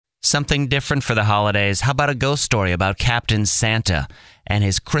something different for the holidays. How about a ghost story about Captain Santa and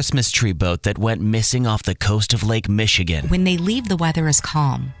his Christmas tree boat that went missing off the coast of Lake Michigan? When they leave, the weather is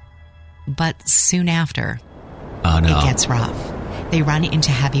calm. But soon after, it gets rough. They run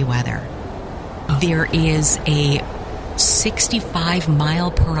into heavy weather. There is a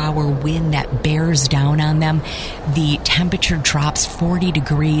 65-mile-per-hour wind that bears down on them. The temperature drops 40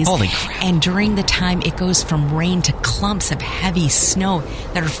 degrees. Holy crap. And during the time, it goes from rain to clumps of heavy snow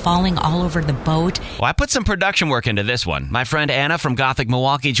that are falling all over the boat. Well, I put some production work into this one. My friend Anna from Gothic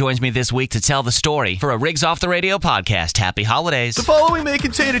Milwaukee joins me this week to tell the story for a Riggs Off the Radio podcast. Happy holidays. The following may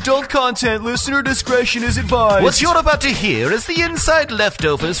contain adult content. Listener discretion is advised. What you're about to hear is the inside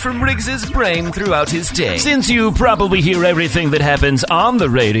leftovers from Riggs's brain throughout his day. Since you probably hear everything that happens on the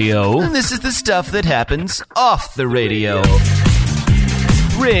radio, and this is the stuff that happens off the radio.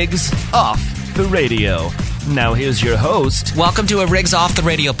 Riggs Off the Radio. Now here's your host. Welcome to a Riggs Off the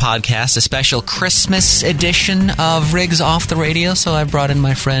Radio podcast, a special Christmas edition of Riggs Off the Radio. So I brought in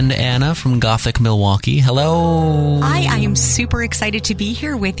my friend Anna from Gothic Milwaukee. Hello. Hi, I am super excited to be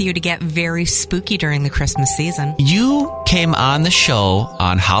here with you to get very spooky during the Christmas season. You came on the show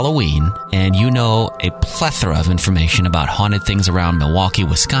on Halloween, and you know a plethora of information about haunted things around Milwaukee,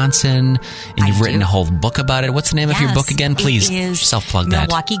 Wisconsin, and you've written a whole book about it. What's the name of your book again? Please self-plug that.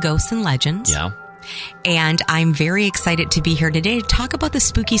 Milwaukee Ghosts and Legends. Yeah. And I'm very excited to be here today to talk about the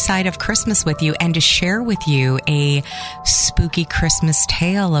spooky side of Christmas with you and to share with you a spooky Christmas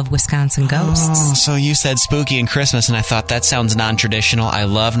tale of Wisconsin ghosts. Oh, so you said spooky and Christmas, and I thought that sounds non-traditional. I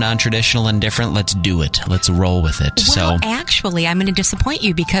love non-traditional and different. Let's do it. Let's roll with it. Well, actually, I'm going to disappoint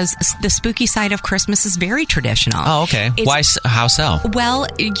you because the spooky side of Christmas is very traditional. Oh, okay. Why? How so? Well,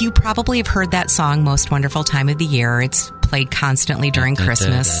 you probably have heard that song, Most Wonderful Time of the Year. It's played constantly during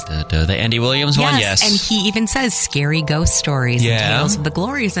Christmas. The Andy Williams one? Yes. And he even says scary ghost stories and tales of the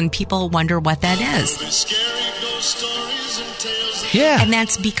glories, and people wonder what that is. Yeah. And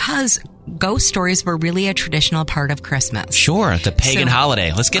that's because ghost stories were really a traditional part of Christmas. Sure, the pagan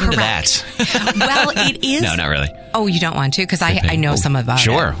holiday. Let's get into that. Well, it is. No, not really. Oh, you don't want to? Because I know some about it.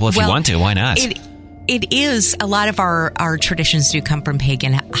 Sure. Well, if you want to, why not? It is. A lot of our traditions do come from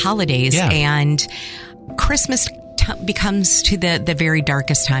pagan holidays, and Christmas becomes to the very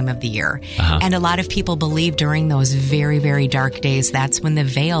darkest time of the year. And a lot of people believe during those very, very dark days, that's when the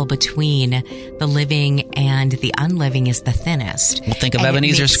veil between the living and the unliving is the thinnest. Well, think of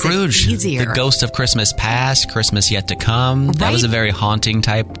Ebenezer Scrooge, the ghost of Christmas past, Christmas yet to come. Right. That was a very haunting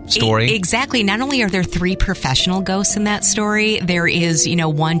type story. Exactly. Not only are there 3 professional ghosts in that story, there is,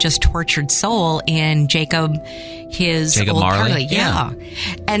 one just tortured soul in Jacob old Marley. Yeah.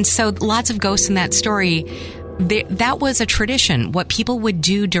 And so lots of ghosts in that story. That was a tradition. What people would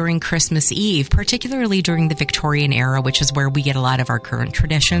do during Christmas Eve, particularly during the Victorian era, which is where we get a lot of our current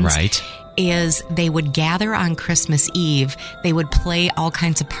traditions, right, is they would gather on Christmas Eve. They would play all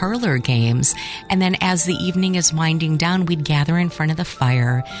kinds of parlor games. And then as the evening is winding down, we'd gather in front of the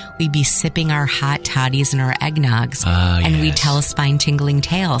fire. We'd be sipping our hot toddies and our eggnogs. And we'd tell spine-tingling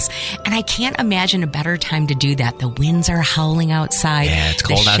tales. And I can't imagine a better time to do that. The winds are howling outside. Yeah, it's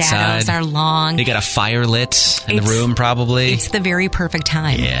cold outside. The shadows are long. They got a fire lit in the room, probably. It's the very perfect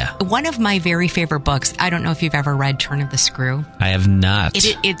time. Yeah. One of my very favorite books, I don't know if you've ever read Turn of the Screw. I have not.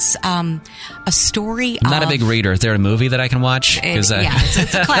 It's a story I'm not a big reader. Is there a movie that I can watch? It's a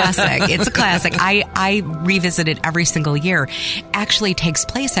classic. It's a classic. I revisit it every single year. Actually takes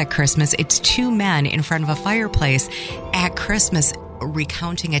place at Christmas. It's 2 men in front of a fireplace at Christmas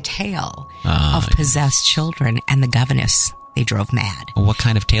recounting a tale of possessed children and the governess. They drove mad. What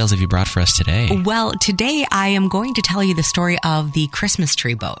kind of tales have you brought for us today? Well, today I am going to tell you the story of the Christmas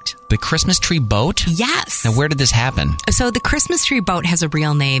tree boat. The Christmas tree boat? Yes. Now, where did this happen? So the Christmas tree boat has a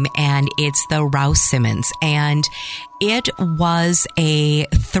real name, and it's the Rouse Simmons. And it was a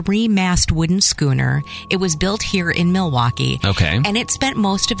 3-mast wooden schooner. It was built here in Milwaukee. Okay. And it spent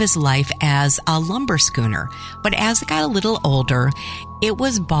most of his life as a lumber schooner. But as it got a little older, it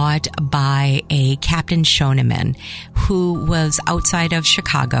was bought by a Captain Schoeneman who was outside of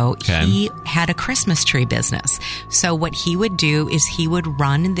Chicago. Okay. He had a Christmas tree business. So what he would do is he would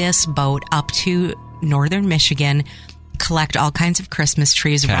run this boat up to northern Michigan, collect all kinds of Christmas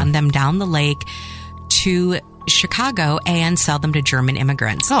trees, run them down the lake to Chicago and sell them to German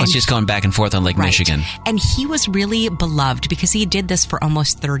immigrants. Oh, it's just going back and forth on Lake Michigan. And he was really beloved because he did this for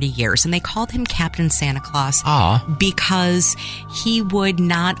almost 30 years. And they called him Captain Santa Claus because he would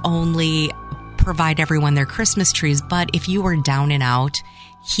not only provide everyone their Christmas trees, but if you were down and out,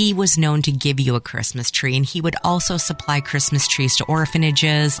 he was known to give you a Christmas tree, and he would also supply Christmas trees to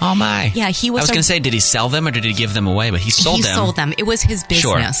orphanages. Oh, my. Yeah, he was... I was going to say, did he sell them or did he give them away? But he sold them. He sold them. It was his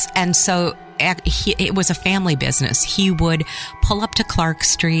business. Sure. And so it was a family business. He would pull up to Clark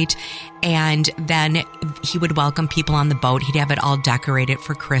Street, and then he would welcome people on the boat. He'd have it all decorated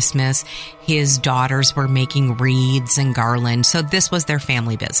for Christmas. His daughters were making wreaths and garlands. So this was their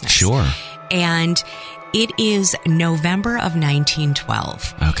family business. Sure. And it is November of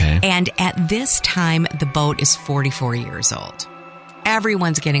 1912. Okay. And at this time, the boat is 44 years old.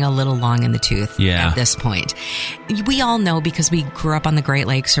 Everyone's getting a little long in the tooth at this point. We all know, because we grew up on the Great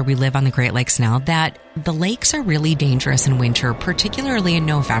Lakes, or we live on the Great Lakes now, that the lakes are really dangerous in winter, particularly in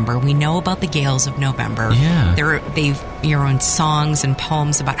November. We know about the gales of November. Yeah. They've your own songs and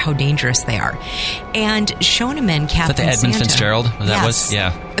poems about how dangerous they are. And Schoenemann, Captain Is that the Edmund Santa, Fitzgerald? Yes.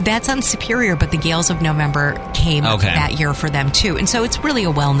 Yeah. That's on Superior, but the gales of November came that year for them too. And so it's really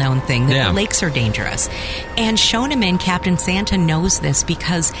a well-known thing that the lakes are dangerous. And Schoenemann, Captain Santa, knows this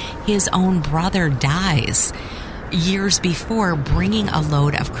because his own brother dies years before bringing a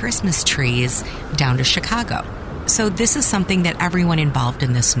load of Christmas trees down to Chicago. So this is something that everyone involved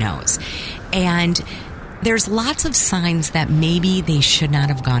in this knows. And there's lots of signs that maybe they should not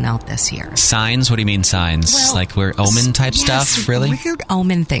have gone out this year. Signs? What do you mean signs? Well, like we're omen type stuff, really? Weird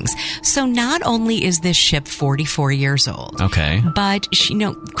omen things. So not only is this ship 44 years old, but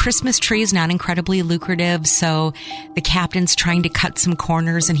Christmas tree is not incredibly lucrative, so the captain's trying to cut some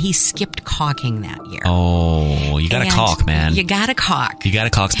corners, and he skipped caulking that year. Oh, you got to caulk, man. You got to caulk. You got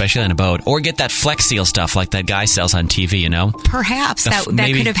to caulk, especially on a boat. Or get that Flex Seal stuff like that guy sells on TV, Perhaps. That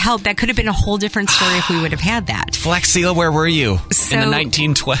could have helped. That could have been a whole different story if we would have had that. Flex Seal, where were you in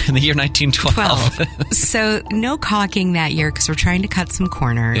the year 1912? So no caulking that year because we're trying to cut some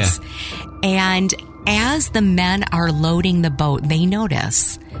corners. Yeah. And as the men are loading the boat, they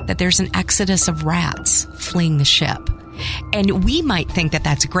notice that there's an exodus of rats fleeing the ship. And we might think that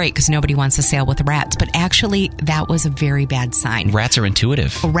that's great because nobody wants to sail with rats, but actually that was a very bad sign. Rats are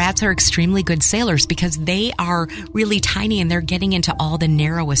intuitive. Rats are extremely good sailors because they are really tiny and they're getting into all the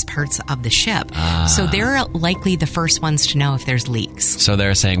narrowest parts of the ship. So they're likely the first ones to know if there's leaks. So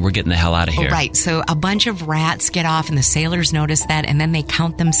they're saying, we're getting the hell out of here. Right. So a bunch of rats get off and the sailors notice that, and then they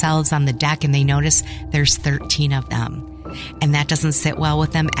count themselves on the deck and they notice there's 13 of them. And that doesn't sit well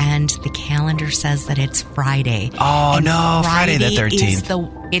with them, and the calendar says that it's Friday. Oh, and no, Friday the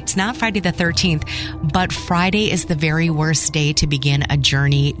 13th. It's not Friday the 13th, but Friday is the very worst day to begin a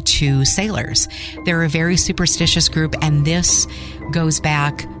journey to sailors. They're a very superstitious group, and this goes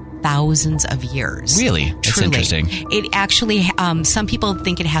back thousands of years. Really? That's Truly. Interesting. It actually, some people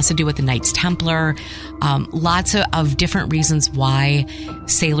think it has to do with the Knights Templar. Lots of different reasons why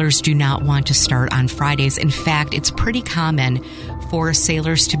sailors do not want to start on Fridays. In fact, it's pretty common for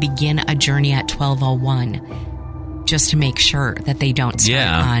sailors to begin a journey at 12:01 just to make sure that they don't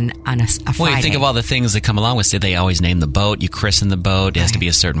start on a Friday. Well, you think of all the things that come along with it. They always name the boat. You christen the boat. It has to be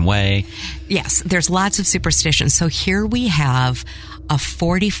a certain way. Yes, there's lots of superstitions. So here we have a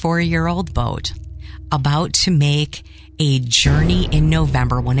 44-year-old boat about to make a journey in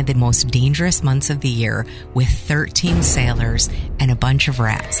November, one of the most dangerous months of the year, with 13 sailors and a bunch of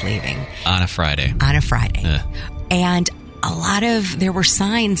rats leaving. On a Friday. And there were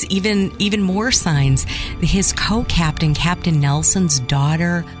signs, even more signs. His co-captain, Captain Nelson's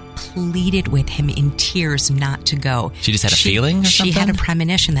daughter, pleaded with him in tears not to go. She just had a feeling or something? She had a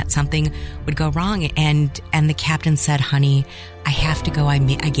premonition that something would go wrong. And the captain said, honey, I have to go. I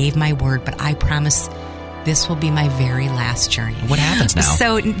gave my word, but I promise this will be my very last journey. What happens now?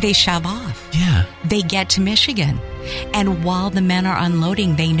 So they shove off. Yeah. They get to Michigan. And while the men are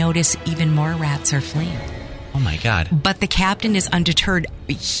unloading, they notice even more rats are fleeing. Oh, my God. But the captain is undeterred.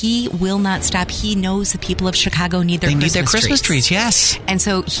 He will not stop. He knows the people of Chicago need their Christmas trees, yes. And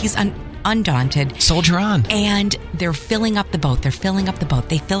so he's undaunted. Soldier on. And they're filling up the boat. They fill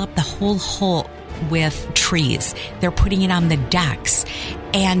up the whole hull with trees. They're putting it on the decks.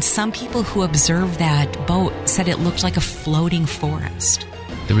 And some people who observed that boat said it looked like a floating forest.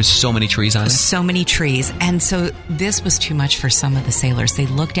 There was so many trees on it? So many trees. And so this was too much for some of the sailors. They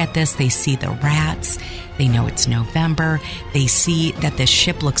looked at this. They see the rats. They know it's November. They see that the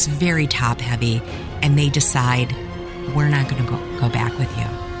ship looks very top-heavy. And they decide, we're not going to go back with you.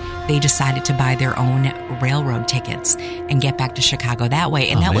 They decided to buy their own railroad tickets and get back to Chicago that way.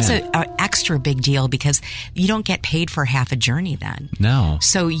 And that was an extra big deal because you don't get paid for half a journey then. No.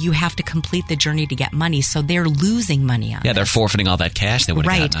 So you have to complete the journey to get money. So they're losing money on it. Yeah, they're forfeiting all that cash they would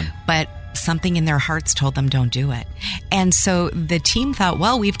have gotten. But something in their hearts told them don't do it. And so the team thought,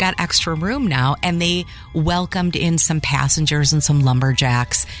 well, we've got extra room now. And they welcomed in some passengers and some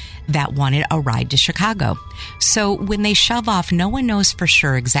lumberjacks that wanted a ride to Chicago. So when they shove off, no one knows for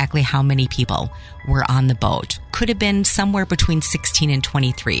sure exactly how many people were on the boat. Could have been somewhere between 16 and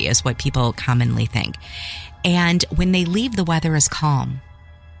 23 is what people commonly think. And when they leave, the weather is calm.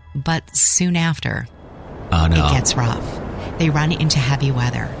 But soon after, it gets rough. They run into heavy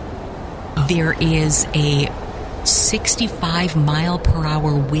weather. There is a 65 mile per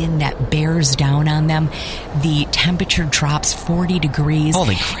hour wind that bears down on them. The temperature drops 40 degrees.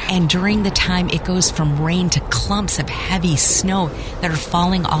 Holy crap. And during the time, it goes from rain to clumps of heavy snow that are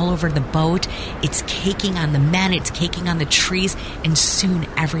falling all over the boat. It's caking on the men, it's caking on the trees, and soon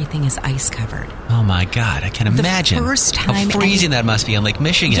everything is ice covered. Oh my God, I can imagine. The first time, how freezing that must be on Lake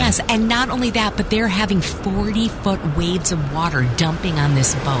Michigan. Yes, and not only that, but they're having 40-foot waves of water dumping on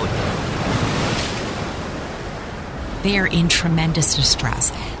this boat. They are in tremendous distress.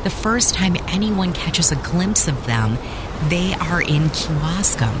 The first time anyone catches a glimpse of them, they are in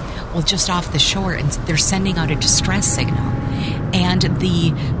Kewaskum, well, just off the shore, and they're sending out a distress signal. And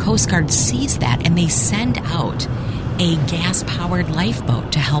the Coast Guard sees that, and they send out a gas-powered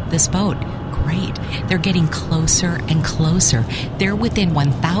lifeboat to help this boat. Great. They're getting closer and closer. They're within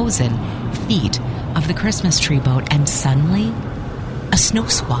 1,000 feet of the Christmas tree boat, and suddenly a snow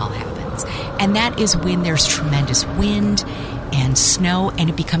squall happens. And that is when there's tremendous wind and snow, and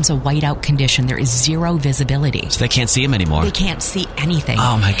it becomes a whiteout condition. There is zero visibility. So they can't see him anymore. They can't see anything.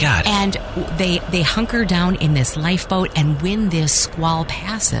 Oh, my God. And they hunker down in this lifeboat, and when this squall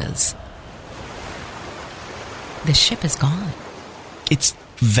passes, the ship is gone. It's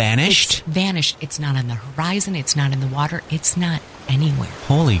vanished? It's vanished. It's not on the horizon. It's not in the water. It's not anywhere.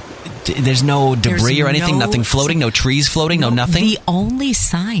 Holy... There's no debris or anything? Nothing floating? No trees floating? No nothing? The only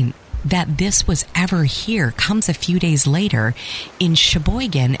sign that this was ever here comes a few days later. In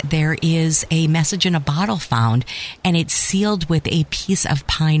Sheboygan, there is a message in a bottle found, and it's sealed with a piece of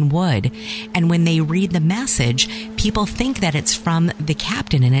pine wood. And when they read the message, people think that it's from the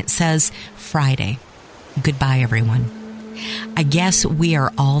captain, and it says, Friday. Goodbye, everyone. I guess we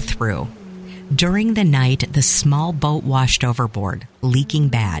are all through. During the night, the small boat washed overboard, leaking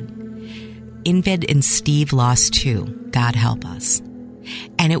bad. Invid and Steve lost too. God help us.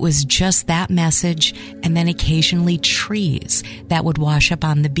 And it was just that message, and then occasionally trees that would wash up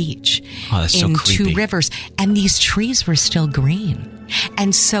on the beach. Oh, that's in so creepy. Two Rivers. And these trees were still green.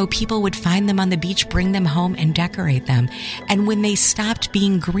 And so people would find them on the beach, bring them home, and decorate them. And when they stopped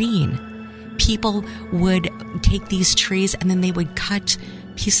being green, people would take these trees and then they would cut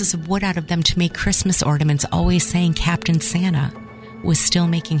pieces of wood out of them to make Christmas ornaments, always saying Captain Santa was still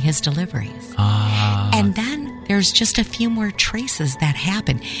making his deliveries. And then there's just a few more traces that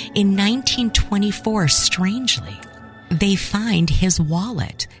happen. In 1924, strangely, they find his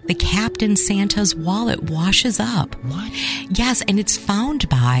wallet. The Captain Santa's wallet washes up. What? Yes, and it's found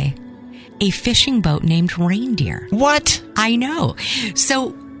by a fishing boat named Reindeer. What? I know.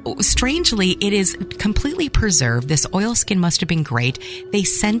 So strangely, it is completely preserved. This oilskin must have been great. They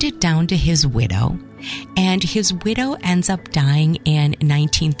send it down to his widow, and his widow ends up dying in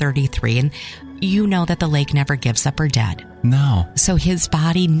 1933. And you know that the lake never gives up her dead. No. So his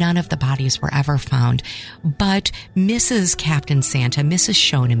body, none of the bodies were ever found. But Mrs. Captain Santa, Mrs.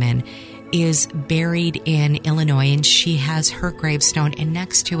 Schoeneman, is buried in Illinois, and she has her gravestone, and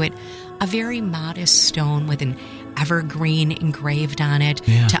next to it, a very modest stone with an evergreen engraved on it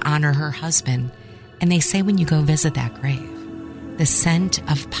to honor her husband. And they say when you go visit that grave, the scent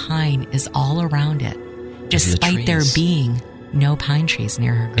of pine is all around it, despite there being no pine trees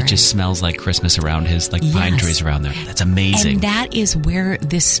near her grave. It just smells like Christmas around his, like pine trees around there. That's amazing. And that is where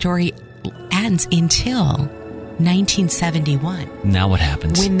this story ends until 1971. Now what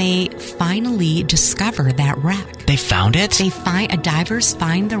happens? When they finally discover that wreck. They found it? Divers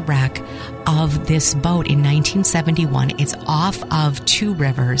find the wreck of this boat in 1971. It's off of Two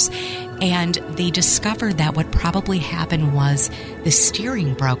Rivers. And they discovered that what probably happened was the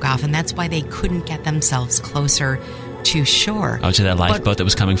steering broke off, and that's why they couldn't get themselves closer to shore. Oh, to that lifeboat that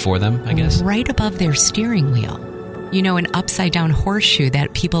was coming for them, I guess? Right above their steering wheel. You know, an upside-down horseshoe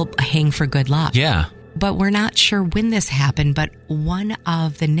that people hang for good luck. Yeah. But we're not sure when this happened, but one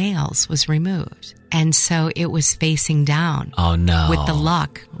of the nails was removed. And so it was facing down. Oh, no. With the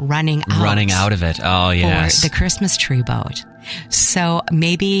luck running out. Running out of it. Oh, yes. For the Christmas tree boat. So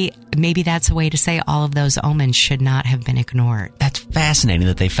maybe that's a way to say all of those omens should not have been ignored. That's fascinating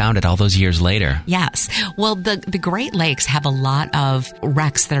that they found it all those years later. Yes. Well, the Great Lakes have a lot of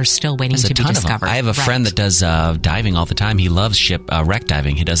wrecks that are still waiting to be discovered. I have a friend that does diving all the time. He loves wreck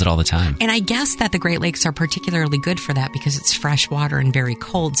diving. He does it all the time. And I guess that the Great Lakes are particularly good for that because it's fresh water and very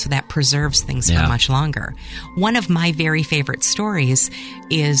cold, so that preserves things for much longer. One of my very favorite stories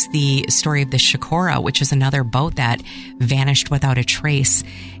is the story of the Shikora, which is another boat that vanished without a trace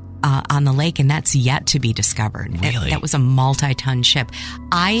on the lake, and that's yet to be discovered. Really? That was a multi-ton ship.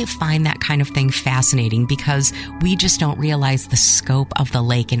 I find that kind of thing fascinating because we just don't realize the scope of the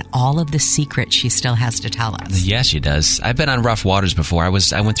lake and all of the secrets she still has to tell us. Yes, she does. I've been on rough waters before. I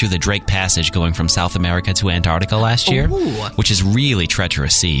went through the Drake Passage going from South America to Antarctica last year, which is really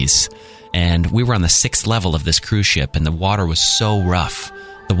treacherous seas. And we were on the 6th level of this cruise ship, and the water was so rough.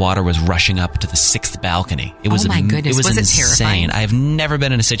 The water was rushing up to the 6th balcony. It was, oh my goodness. It was insane. Terrifying? I've never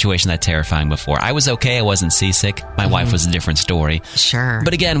been in a situation that terrifying before. I was okay. I wasn't seasick. My wife was a different story. Sure.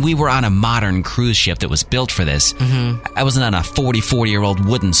 But again, we were on a modern cruise ship that was built for this. I wasn't on a 40-year-old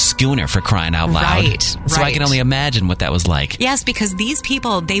wooden schooner, for crying out loud. Right. So I can only imagine what that was like. Yes, because these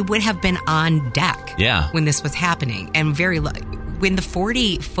people, they would have been on deck when this was happening. And when the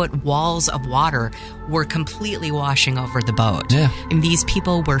 40-foot walls of water were completely washing over the boat. Yeah. And these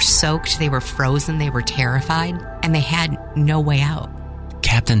people were soaked, they were frozen, they were terrified, and they had no way out.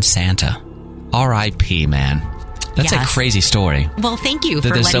 Captain Santa. R.I.P., man. That's a crazy story. Well, thank you for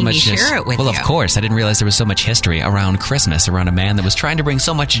letting me share it with you. Well, of course. I didn't realize there was so much history around Christmas, around a man that was trying to bring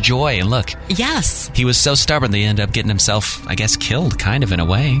so much joy. And look. Yes. He was so stubborn that he ended up getting himself, I guess, killed, kind of, in a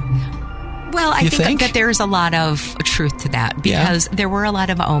way. Well, I think that there's a lot of truth to that because there were a lot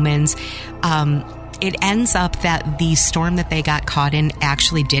of omens. It ends up that the storm that they got caught in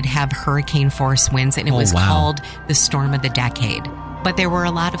actually did have hurricane force winds, and it was called the storm of the decade. But there were a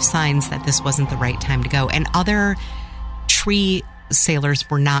lot of signs that this wasn't the right time to go. And other tree sailors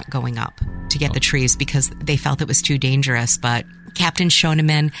were not going up to get the trees because they felt it was too dangerous. But Captain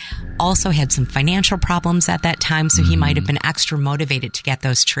Schoenemann also had some financial problems at that time, so he might have been extra motivated to get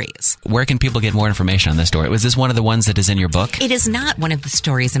those trees. Where can people get more information on this story? Was this one of the ones that is in your book? It is not one of the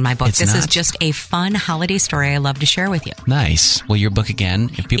stories in my book. This is just a fun holiday story I love to share with you. Nice. Well, your book, again,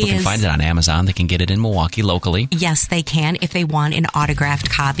 if people can find it on Amazon, they can get it in Milwaukee locally. Yes, they can. If they want an autographed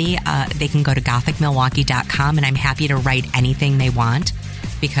copy, they can go to gothicmilwaukee.com, and I'm happy to write anything they want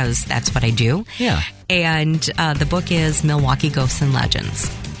because that's what I do. Yeah. And the book is Milwaukee Ghosts and Legends.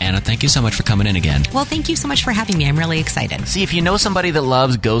 Anna, thank you so much for coming in again. Well, thank you so much for having me. I'm really excited. See, if you know somebody that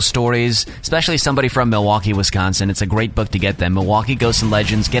loves ghost stories, especially somebody from Milwaukee, Wisconsin, it's a great book to get them. Milwaukee Ghosts and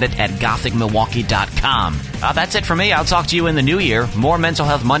Legends. Get it at gothicmilwaukee.com. That's it for me. I'll talk to you in the new year. More Mental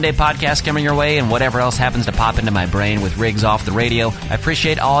Health Monday podcast coming your way and whatever else happens to pop into my brain with Riggs off the radio. I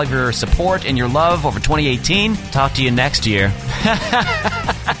appreciate all of your support and your love over 2018. Talk to you next year.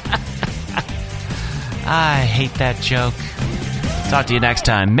 I hate that joke. Talk to you next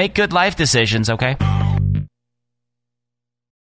time. Make good life decisions, okay?